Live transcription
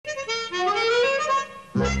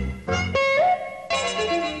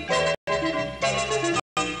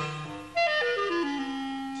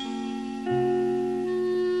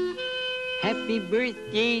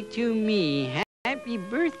birthday to me. Happy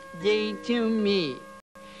birthday to me.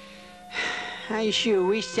 I sure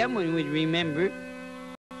wish someone would remember.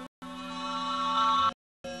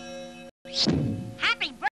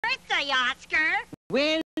 Happy birthday, Oscar.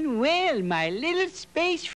 Well, well, my little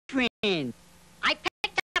space friend. I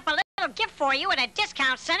picked up a little gift for you at a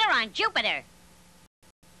discount center on Jupiter.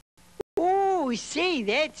 Oh, say,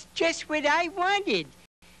 that's just what I wanted.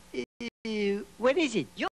 What is it?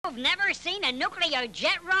 You've never seen a nuclear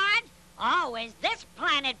jet rod? Oh, is this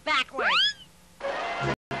planet backwards?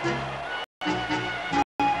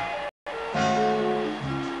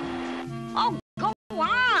 Oh, go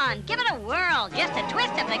on. Give it a whirl. Just a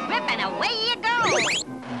twist of the grip and away you go.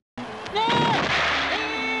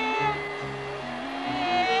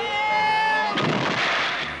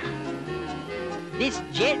 This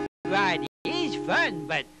jet rod is fun,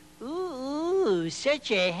 but ooh,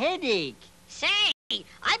 such a headache. Say,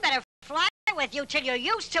 I better fly with you till you're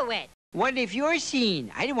used to it. What if you're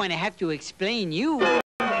seen? I don't want to have to explain you.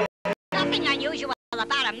 Nothing unusual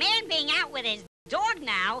about a man being out with his dog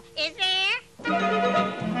now, is there?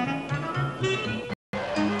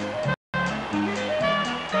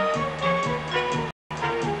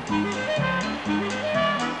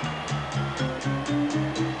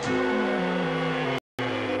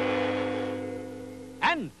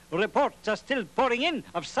 And reports are still pouring in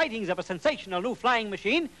of sightings of a sensational new flying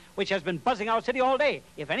machine which has been buzzing our city all day.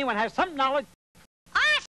 If anyone has some knowledge...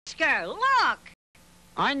 Oscar, look!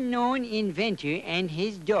 Unknown inventor and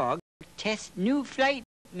his dog test new flight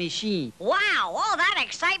machine. Wow, all that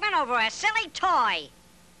excitement over a silly toy.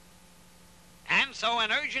 And so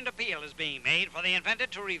an urgent appeal is being made for the inventor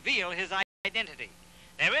to reveal his identity.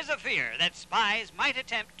 There is a fear that spies might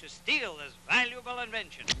attempt to steal this valuable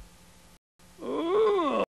invention.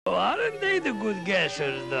 Oh, aren't they the good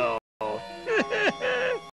guessers, though?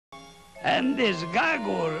 And this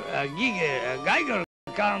Geiger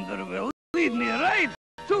counter will lead me right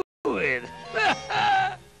to it.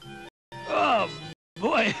 Oh,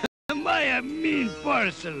 boy, am I a mean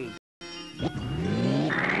person.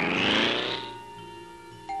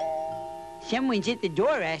 Someone's at the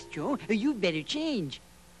door, Astro. You better change.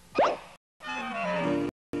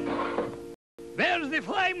 Where's the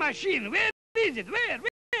flying machine? Where is it? Where?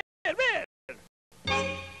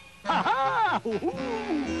 Ha-ha!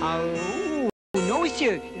 Oh, no,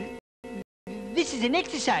 sir. This is an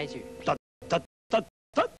exerciser. Tut.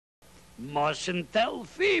 Mustn't tell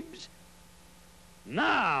fibs.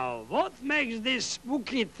 Now, what makes this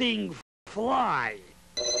spooky thing fly?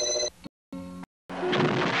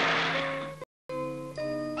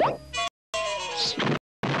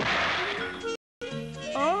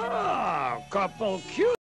 Oh, couple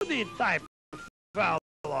cutie type fellows,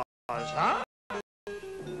 huh?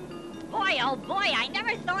 Boy, oh boy, I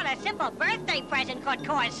never thought a simple birthday present could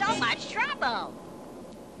cause so much trouble.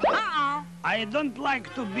 Uh-oh. I don't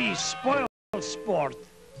like to be spoiled sport,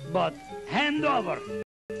 but hand over.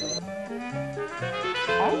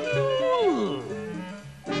 Oh!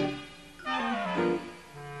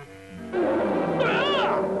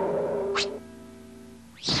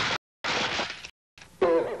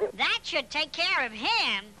 That should take care of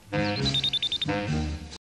him.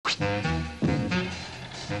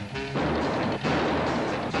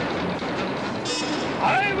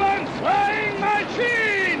 I want flying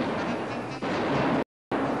machine!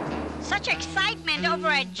 Such excitement over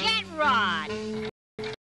a jet rod.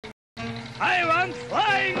 I want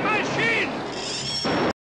flying machine!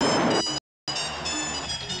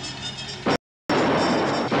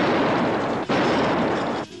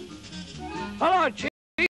 Hello, Chief.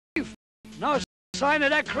 No sign of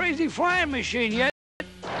that crazy flying machine yet.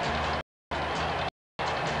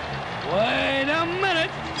 Wait a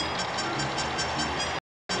minute.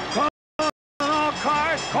 Calling all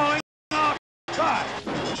cars. Hold it!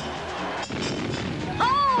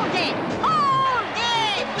 Hold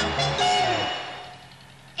it!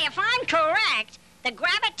 If I'm correct, the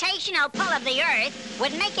gravitational pull of the Earth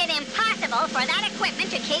would make it impossible for that equipment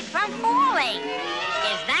to keep from falling.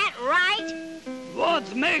 Is that right?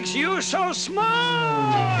 What makes you so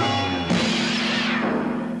smart?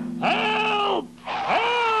 Help!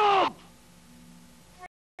 Help!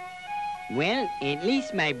 Well, at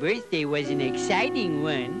least my birthday was an exciting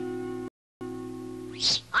one.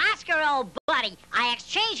 Oscar, old buddy, I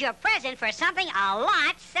exchanged your present for something a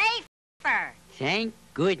lot safer. Thank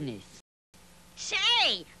goodness.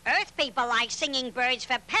 Say, Earth people like singing birds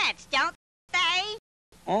for pets, don't they?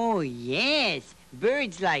 Oh, yes.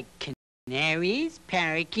 Birds like canaries,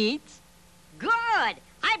 parakeets. Good.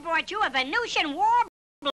 I brought you a Venusian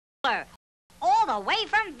warbler, all the way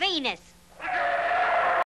from Venus.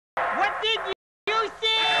 What did you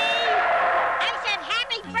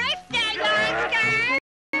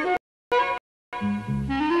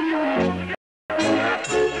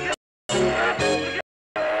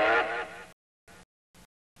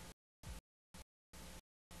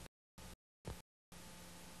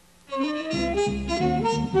Bye.